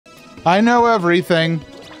I know everything.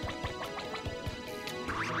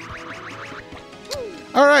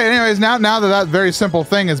 Alright, anyways, now that very simple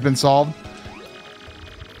thing has been solved.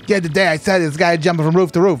 Yeah, today I saw this guy jumping from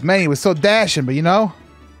roof to roof. Man, he was so dashing, but you know,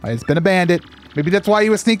 it's been a bandit. Maybe that's why he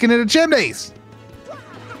was sneaking into chimneys.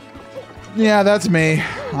 Yeah, that's me.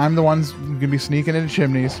 I'm the one who's gonna be sneaking into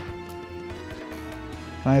chimneys.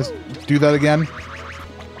 Can I just do that again?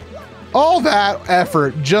 All that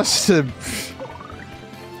effort just to...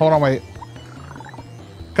 Hold on, wait.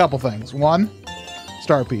 Couple things. 1,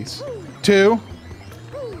 star piece. 2,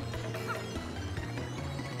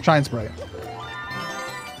 shine spray.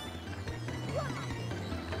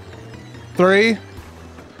 3,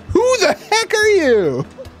 who the heck are you?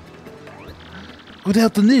 Good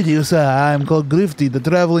afternoon, you sir. I am called Grifty, the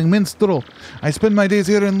traveling minstrel. I spend my days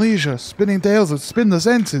here in leisure, spinning tales that spin the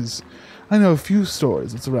senses. I know a few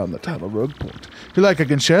stories that's around the town of Rogueport. If you like, I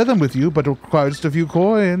can share them with you, but it requires just a few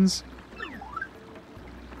coins.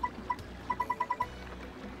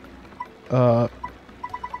 Oh,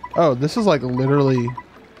 this is like literally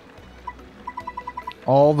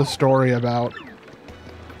all the story about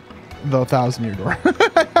the 1,000-Year Door.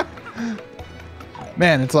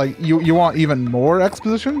 Man, it's like, you want even more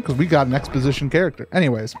exposition? Because we got an exposition character.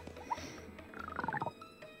 Anyways.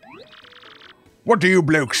 What do you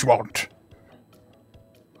blokes want?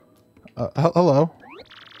 Hello?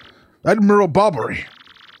 Admiral Bobbery.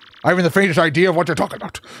 I haven't the faintest idea of what you're talking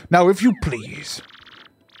about. Now, if you please.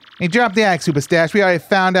 Hey, drop the axe, Superstash. We already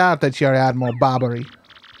found out that you're Admiral Bobbery.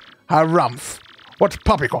 Harumph. What's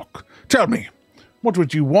poppycock? Tell me, what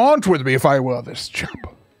would you want with me if I were this chap?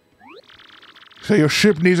 Say your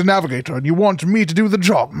ship needs a navigator and you want me to do the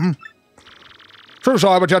job, hmm? So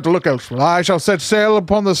sorry, but you have to look elsewhere. I shall set sail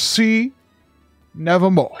upon the sea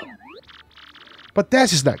nevermore. But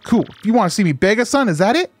that's just not cool. You want to see me beg a son, is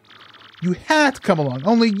that it? You had to come along.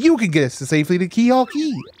 Only you can get us safely to Keyhole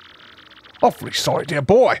Key. Awfully sorry, dear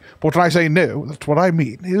boy. But when I say no, that's what I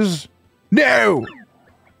mean is no!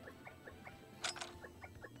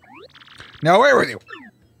 Now away with you!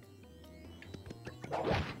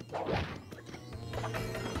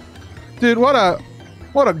 Dude, what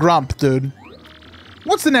a grump, dude.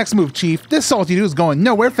 What's the next move, Chief? This salty dude's going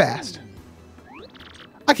nowhere fast.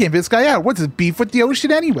 I can't figure this guy out. What's his beef with the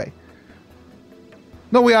ocean anyway?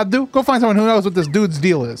 No way I'd do? Go find someone who knows what this dude's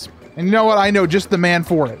deal is. And you know what? I know just the man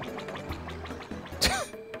for it.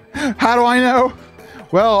 How do I know?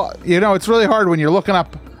 Well, you know, it's really hard when you're looking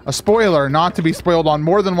up a spoiler not to be spoiled on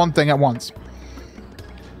more than one thing at once.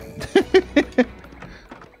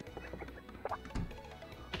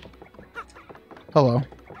 Hello.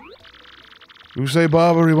 You say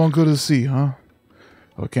Bobbery won't go to sea, huh?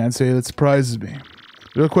 I can't say that surprises me.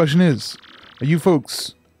 The real question is, are you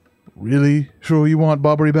folks really sure you want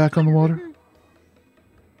Bobbery back on the water?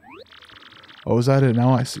 Oh, is that it?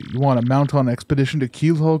 Now I see. You want to mount on expedition to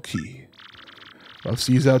Keyhole Key. Rough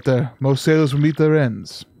seas out there. Most sailors will meet their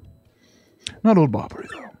ends. Not old Bobbery,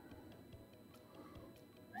 though.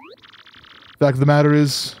 Fact of the matter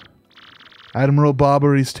is, Admiral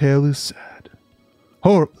Bobbery's tale is sad.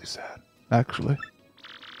 Horribly sad, actually.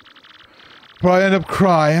 Probably end up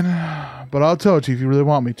crying, but I'll tell it to you if you really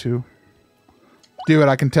want me to. Do it,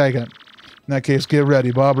 I can take it. In that case, get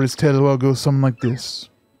ready. Bobbery's tale will go something like this.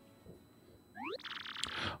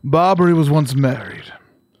 Bobbery was once married.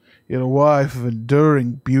 He had a wife of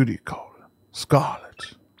enduring beauty called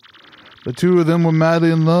Scarlet. The two of them were madly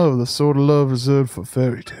in love, the sort of love reserved for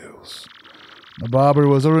fairy tales. Now, Bobbery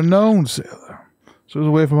was a renowned sailor, so he was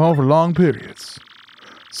away from home for long periods.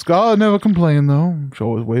 Scarlet never complained, though. She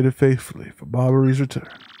always waited faithfully for Bobbery's return.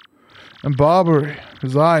 And Bobbery,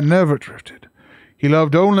 his eye never drifted. He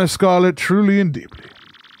loved only Scarlet truly and deeply.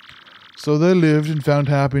 So they lived and found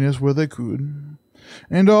happiness where they could.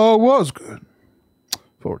 And all was good.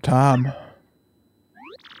 For a time.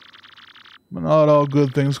 But not all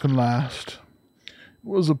good things can last. It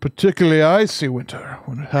was a particularly icy winter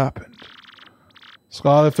when it happened.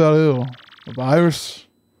 Scarlet fell ill. A virus.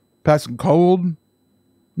 Passing cold.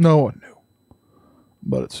 No one knew.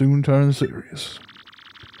 But it soon turned serious.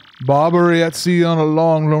 Bobbery at sea on a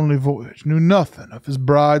long, lonely voyage knew nothing of his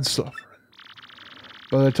bride's suffering.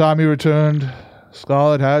 By the time he returned,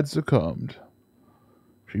 Scarlet had succumbed.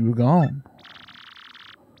 She was gone.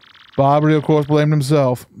 Bobbery, of course, blamed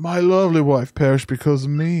himself. My lovely wife perished because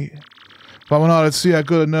of me. If I went out at sea, I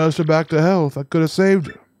could have nursed her back to health. I could have saved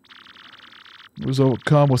her. He was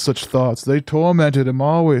overcome with such thoughts. They tormented him,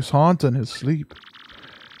 always haunting his sleep.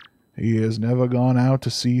 He has never gone out to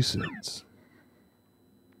sea since.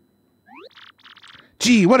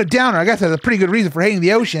 Gee, what a downer. I guess that's a pretty good reason for hating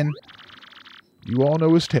the ocean. You all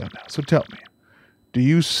know his tale now, so tell me. Do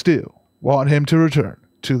you still want him to return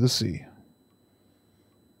to the sea?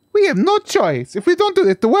 We have no choice. If we don't do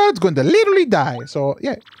it, the world's going to literally die. So,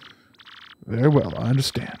 yeah. Very well, I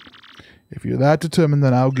understand. If you're that determined,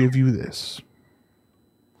 then I'll give you this.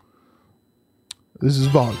 This is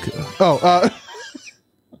vodka. Oh,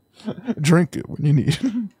 drink it when you need.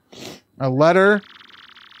 A letter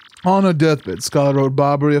on a deathbed. Scarlet wrote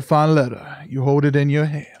Barbary a fine letter. You hold it in your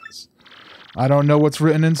hands. I don't know what's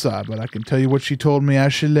written inside, but I can tell you what she told me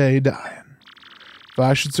as she lay dying. If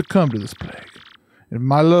I should succumb to this plague, and if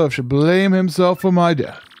my love should blame himself for my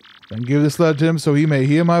death, then give this letter to him so he may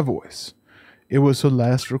hear my voice. It was her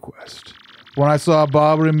last request. When I saw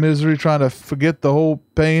Barbary in misery trying to forget the whole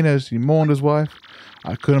pain as he mourned his wife,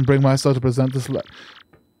 I couldn't bring myself to present this letter.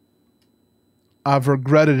 I've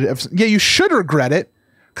regretted it. Yeah, you should regret it.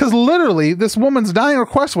 Because literally, this woman's dying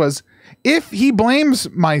request was, if he blames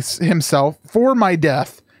himself for my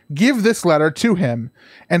death, give this letter to him.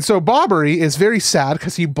 And so Barbary is very sad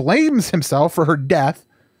because he blames himself for her death.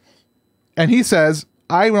 And he says,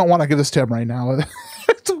 I don't want to give this to him right now.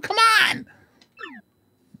 So, come on!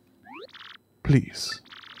 Please,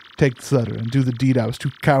 take this letter and do the deed I was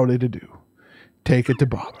too cowardly to do. Take it to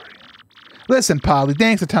Barbary. Listen, Polly,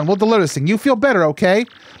 thanks a ton. We'll deliver this thing. You feel better, okay?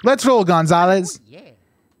 Let's roll, Gonzalez. Oh,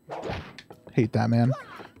 yeah. Hate that, man.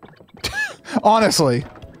 Honestly.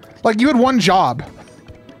 Like, you had one job.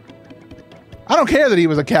 I don't care that he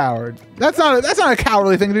was a coward. That's not a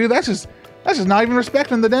cowardly thing to do. That's just not even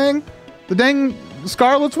respecting the dang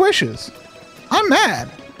Scarlet's wishes. I'm mad.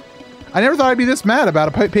 I never thought I'd be this mad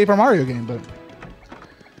about a Paper Mario game, but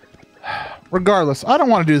regardless, I don't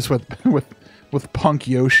want to do this with Punk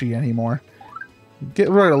Yoshi anymore. Get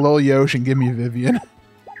rid of Lil Yoshi and give me Vivian.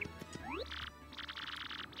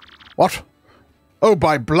 What? Oh,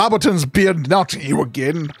 by Blabberton's beard, not you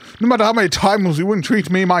again. No matter how many times you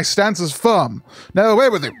entreat me, my stance is firm. Now away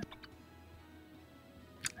with him.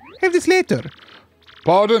 Have this later.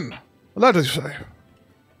 Pardon? A letter, you say?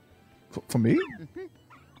 For me?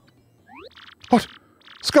 What?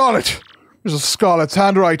 Scarlet! This is Scarlet's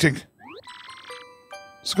handwriting.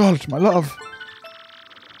 Scarlet, my love.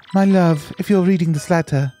 My love, if you're reading this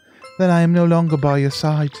letter, then I am no longer by your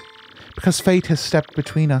side. Because fate has stepped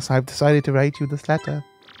between us, I've decided to write you this letter.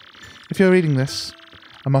 If you're reading this,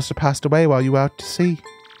 I must have passed away while you were out to sea.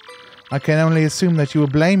 I can only assume that you will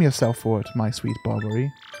blame yourself for it, my sweet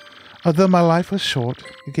Barbary. Although my life was short,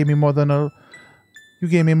 you gave me more than a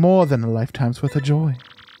lifetime's worth of joy.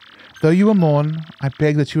 Though you will mourn, I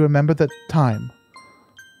beg that you remember that time,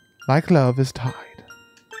 like love, is tide.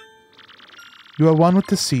 You are one with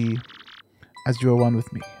the sea, as you are one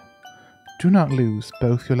with me. Do not lose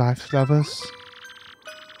both your life's lovers.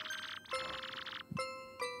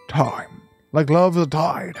 Time, like love is a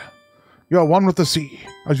tide. You are one with the sea,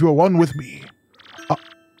 as you are one with me.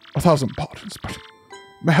 1,000 pardons, but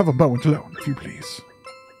may I have a moment alone, if you please.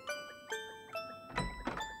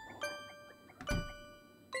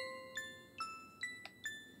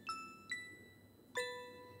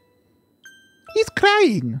 He's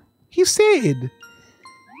crying. He said.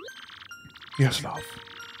 Yes, love.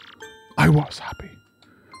 I was happy.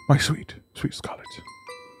 My sweet, sweet Scarlet.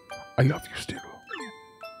 I love you still.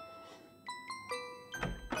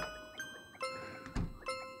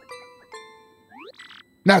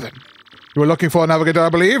 Now then, you were looking for a navigator, I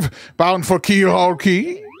believe? Bound for Keyhole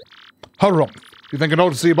Key? How wrong. You think an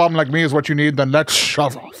old sea bomb like me is what you need, then let's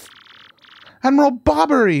shove off. Admiral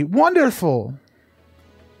Barbary, wonderful.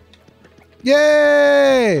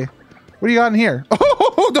 Yay! What do you got in here?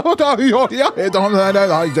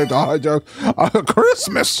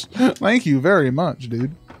 Christmas! Thank you very much,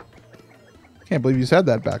 dude. Can't believe you said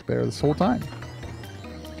that back there this whole time.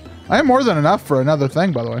 I have more than enough for another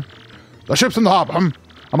thing, by the way. The ship's in the harbor.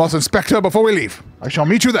 I must inspect her before we leave. I shall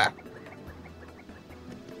meet you there.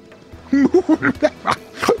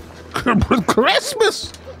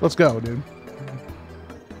 Christmas! Let's go, dude.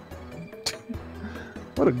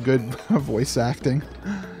 What a good voice acting.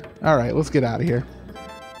 All right, let's get out of here.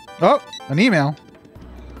 Oh, an email.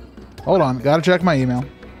 Hold on, gotta check my email.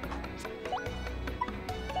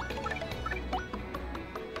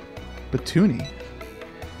 Batuni.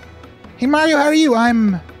 Hey Mario, how are you?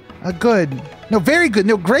 I'm good. No, very good.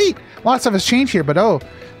 No, great. Lots of stuff has changed here, but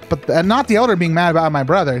not the elder being mad about my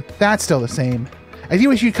brother. That's still the same. I do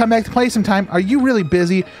wish you'd come back to play sometime. Are you really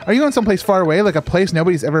busy? Are you going someplace far away, like a place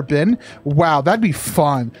nobody's ever been? Wow, that'd be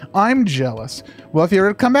fun. I'm jealous. Well, if you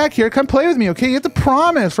ever come back here, come play with me, okay? You have to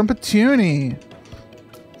promise from Patoonie.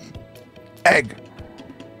 Egg.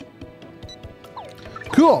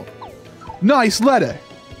 Cool. Nice letter.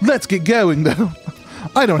 Let's get going, though.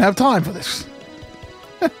 I don't have time for this.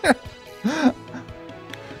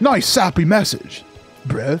 Nice sappy message,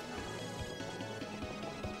 bruh.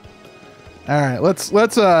 All right,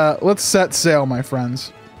 let's set sail, my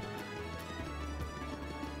friends.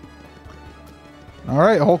 All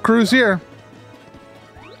right, whole crew's here.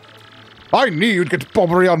 I knew you'd get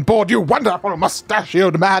Bobbery on board, you wonderful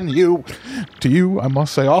mustachioed man, you. To you, I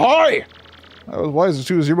must say, ahoy! I was wise to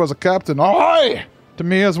choose you as a captain. Ahoy! To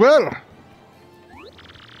me as well.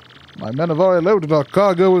 My men have already loaded our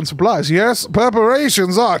cargo and supplies. Yes,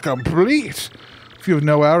 preparations are complete. If you have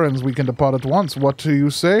no errands, we can depart at once. What do you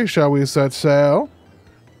say? Shall we set sail?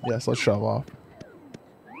 Yes, let's shove off.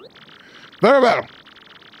 Very well.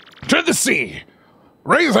 To the sea.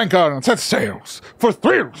 Raise anchor and set sails for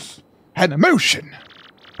thrills and emotion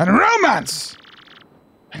and romance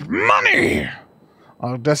and money.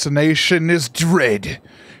 Our destination is Dread.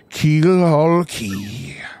 Keel Hall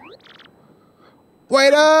Key.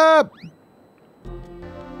 Wait up!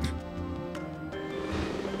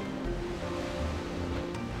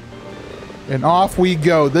 And off we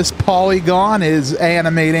go. This polygon is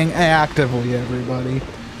animating actively, everybody.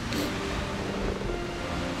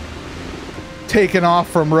 Taken off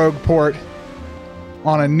from Rogueport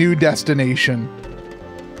on a new destination.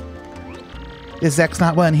 Is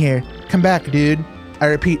X-Naught 1 here? Come back, dude. I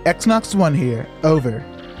repeat, X-Naught 1 here. Over.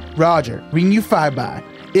 Roger. Ring you 5-by.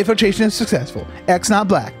 Infiltration is successful. X-Naught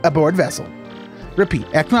Black aboard vessel. Repeat,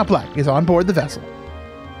 X-Naught Black is on board the vessel.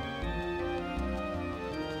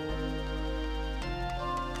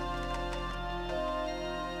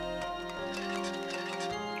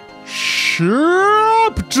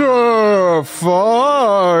 Chapter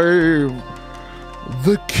 5.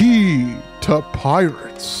 The Key to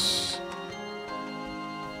Pirates.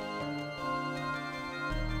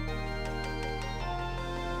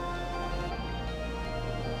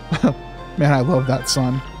 Man, I love that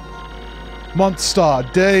song. Month Star,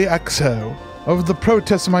 Day XO. Over the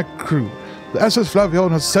protest of my crew, the SS Flavion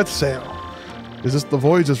has set sail. Is this the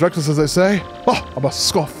voyage as reckless as they say? Oh, I must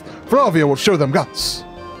scoff. Flavio will show them guts.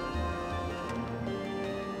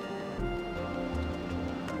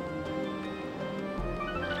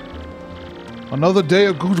 Another day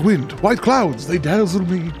of good wind. White clouds, they dazzle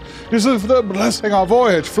me. As if they're blessing our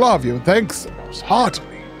voyage. Flavio thanks them most heartily.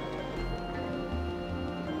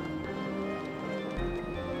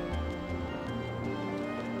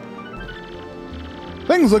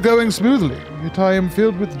 Things are going smoothly, yet I am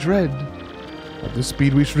filled with dread. At this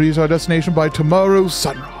speed we should reach our destination by tomorrow's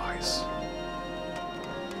sunrise.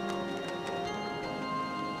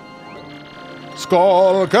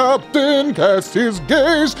 Skull Captain casts his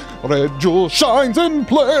gaze, red jewel shines and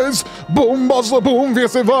plays. Boom, buzz the boom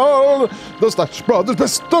festival. The Stash brothers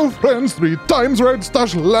best of friends. 3 times red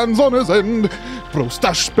Stash lands on his end. Bro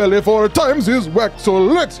Stash belly 4 times his whack, so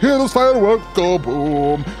let's hear this firework go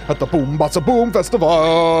boom at the Boom Buzz the Boom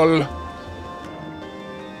Festival.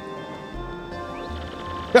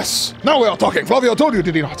 Yes, now we are talking. Flavio told you,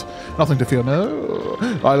 did he not? Nothing to fear, no.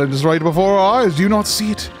 Island is right before our eyes. Do you not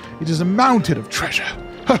see it? It is a mountain of treasure.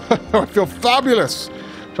 I feel fabulous.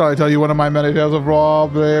 Shall I tell you one of my many tales of raw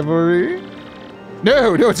bravery?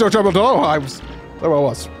 No, it's no trouble at all. There I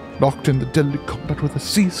was, locked in the deadly combat with a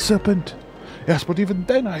sea serpent. Yes, but even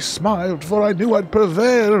then I smiled, for I knew I'd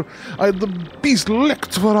prevail. I had the beast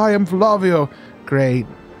licked, for I am Flavio. Great.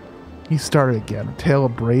 He started again. A tale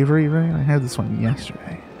of bravery, right? I had this one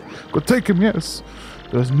yesterday. But take him, yes.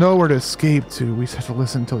 There was nowhere to escape to. We just have to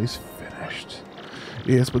listen until he's finished.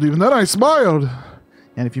 Yes, but even then I smiled.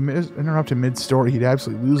 And if you interrupt him mid-story, he'd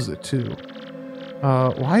absolutely lose it, too.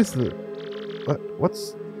 Why is the...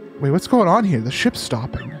 what's going on here? The ship's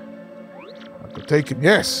stopping. I could take him,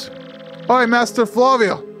 yes. Hi, Master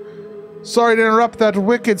Flavio. Sorry to interrupt that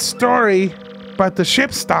wicked story, but the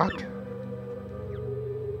ship stopped.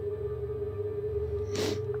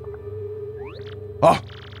 Ah,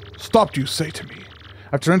 stopped, you say to me,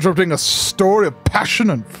 after interrupting a story of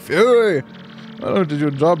passion and fury. Well, it is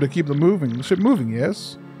your job to keep the ship moving,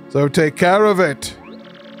 yes? So take care of it.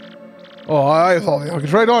 Oh, I thought I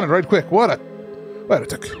was right on it, right quick. What a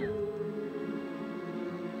tick.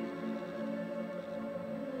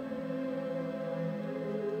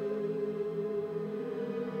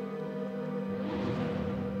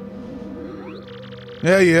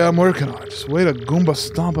 Yeah, I'm working on it. Just wait a Goomba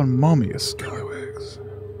stomp on mummy, you scallywags.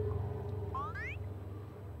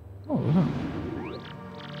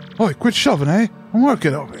 Oh, quit shoving, eh? I'm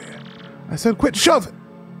working over here. I said quit shoving.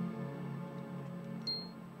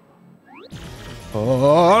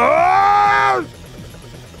 Oh!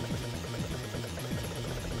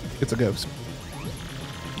 It's a ghost.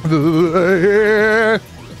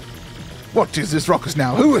 What is this ruckus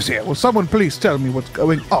now? Who is here? Will someone please tell me what's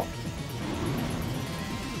going on?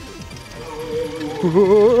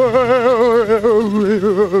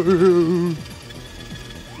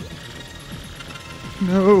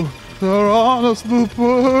 No, they're on us, the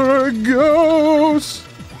poor ghosts.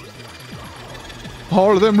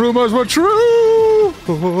 All of them rumors were true.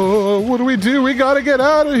 Oh, what do? We gotta get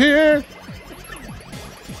out of here.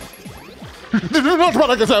 Do not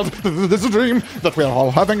panic yourself. This is a dream that we are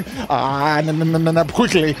all having.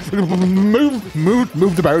 Quickly,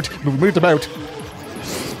 move about.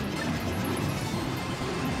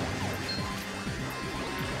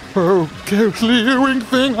 Oh, ghostly wing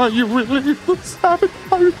thing, are you really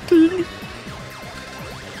sabotaging?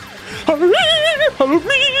 Hurry!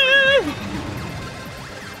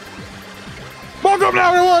 Welcome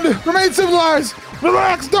now, everyone! Remain civilized!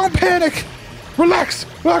 Relax, don't panic! Relax,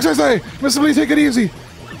 I say! Mr. Lee, take it easy!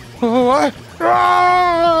 Oh, what?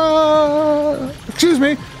 Excuse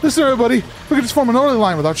me, listen everybody, we can just form an orderly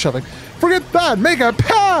line without shoving. Forget that, make a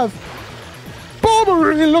path!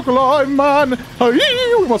 Bobbery, look alive, man!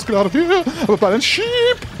 Aye, we must get out of here! A balanced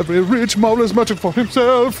sheep! Every rich marvelous merchant for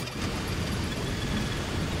himself!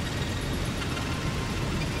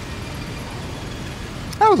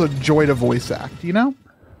 That was a joy to voice act, you know?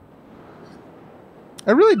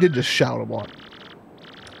 I really did just shout a lot.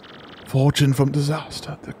 Fortune from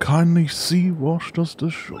disaster, the kindly sea washed us to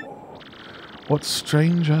shore. What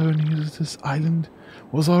strange irony is this island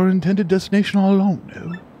was our intended destination all along,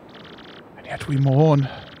 no? And yet we mourn.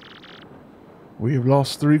 We have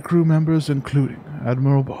lost 3 crew members, including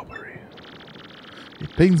Admiral Barbary.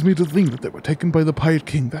 It pains me to think that they were taken by the Pirate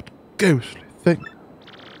King, that ghostly thing.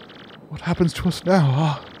 What happens to us now?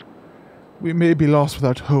 Ah, we may be lost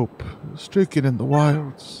without hope, stricken in the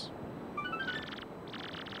wilds.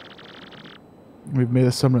 We've made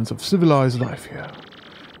a semblance of civilized life here.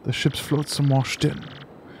 The ship's flotsam washed in.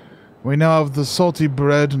 We now have the salty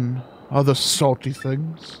bread and other salty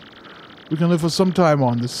things. We can live for some time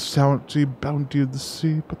on this salty bounty of the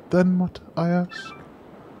sea, but then what, I ask?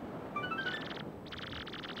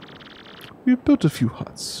 We have built a few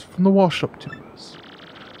huts from the wash-up timbers.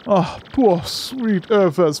 Ah, poor sweet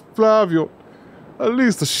Earthas Flavio. At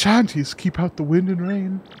least the shanties keep out the wind and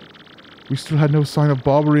rain. We still had no sign of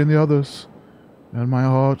Barbary and the others. And my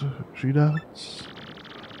heart, she doubts.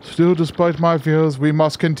 Still, despite my fears, we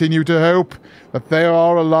must continue to hope that they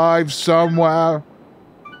are alive somewhere.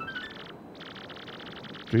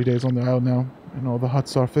 3 days on the island now, and all the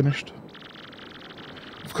huts are finished.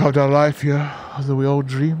 We've carved our life here, although we all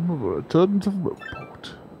dream of a return to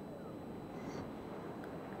Rogueport.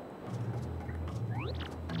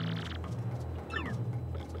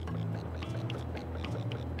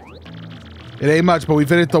 It ain't much, but we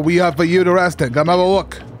finished what we have for you to rest in. Come have a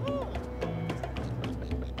look.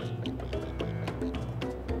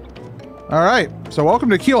 Alright, so welcome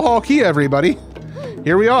to Keelhaul Key, everybody.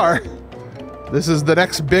 Here we are. This is the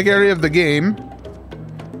next big area of the game.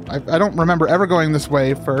 I don't remember ever going this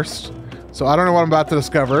way first, so I don't know what I'm about to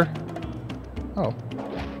discover. Oh.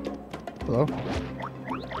 Hello.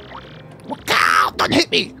 Cow! Don't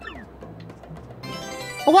hit me!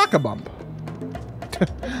 A whack-a-bump.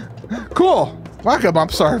 Cool.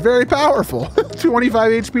 Whack-a-bumps are very powerful.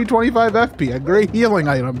 25 HP, 25 FP. A great healing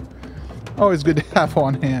item. Always good to have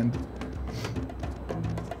on hand.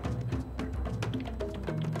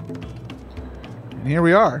 And here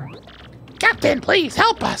we are. Captain, please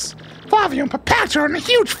help us. Flavio and Papax are in a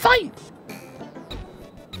huge fight.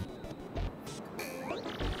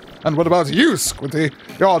 And what about you, Squinty?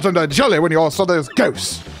 You all turned a jelly when you all saw those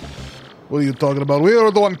ghosts. What are you talking about? We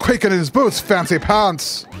were the one quaking in his boots, fancy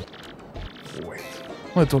pants. Wait.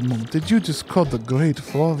 Wait a moment. Did you just call the great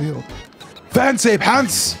Flavio Fancy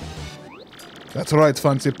Pants? That's right,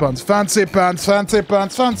 Fancy Pants. Fancy Pants, Fancy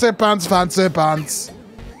Pants, Fancy Pants, Fancy Pants.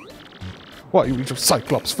 Why, you each of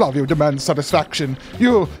Cyclops, Flavio demands satisfaction.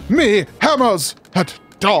 You, me, hammers at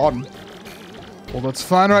dawn. Well, that's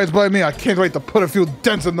fine right by me. I can't wait to put a few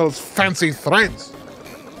dents in those fancy threads.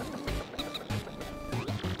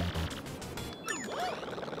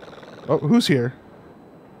 Oh, who's here?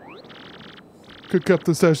 Good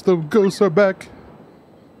Captain Sash, the ghosts are back.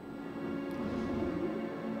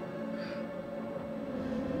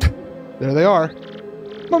 There they are.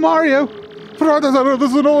 Mario!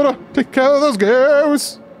 This is an order! Take care of those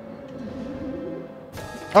ghosts!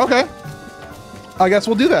 Okay. I guess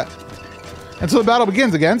we'll do that. Until the battle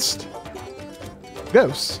begins against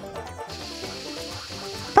ghosts.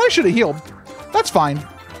 Probably should have healed. That's fine.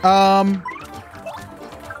 I'm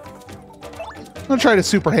gonna try to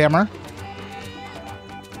super hammer.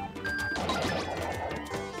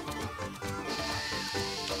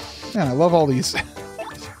 Man, I love all these.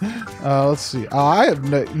 Let's see. I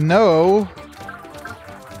have no...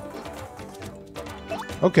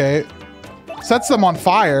 Okay. Sets them on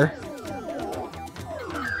fire.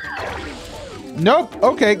 Nope.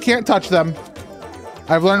 Okay, can't touch them.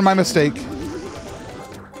 I've learned my mistake.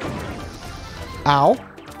 Ow.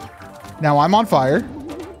 Now I'm on fire.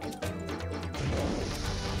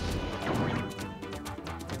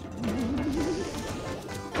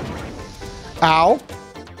 Ow.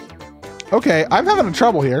 Okay, I'm having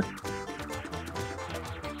trouble here.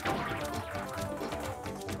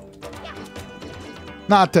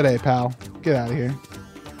 Not today, pal. Get out of here.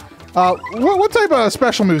 What type of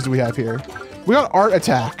special moves do we have here? We got Art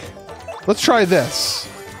Attack. Let's try this.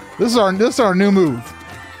 This is our new move.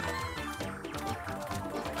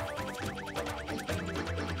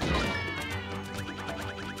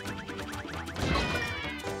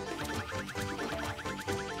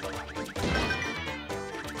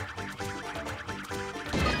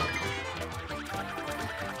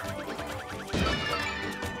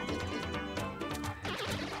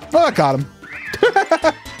 Oh, that got him.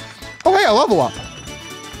 Oh, hey, a level up.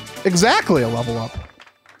 Exactly a level up.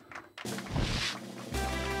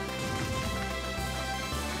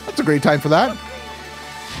 That's a great time for that.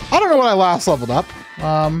 I don't know when I last leveled up.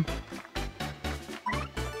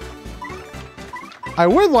 I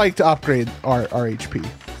would like to upgrade our HP.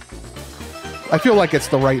 I feel like it's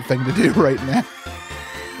the right thing to do right now.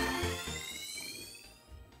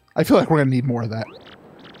 I feel like we're going to need more of that.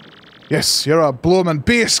 Yes, you're a bloomin'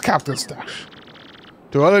 beast, Captain Stash.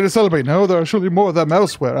 Too early to celebrate. No, there are surely more of them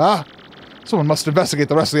elsewhere. Ah, someone must investigate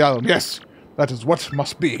the rest of the island. Yes, that is what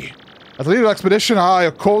must be. As the leader of the expedition, I,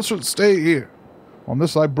 of course, should stay here. On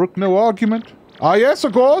this, I brook no argument. Ah, yes,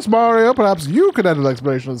 of course, Mario. Perhaps you could enter the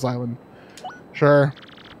expedition of this island. Sure.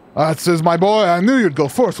 That says, my boy, I knew you'd go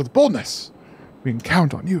first with boldness. We can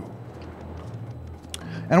count on you.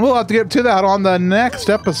 And we'll have to get to that on the next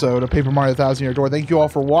episode of Paper Mario Thousand Year Door. Thank you all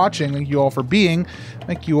for watching. Thank you all for being.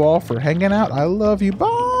 Thank you all for hanging out. I love you.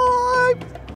 Bye.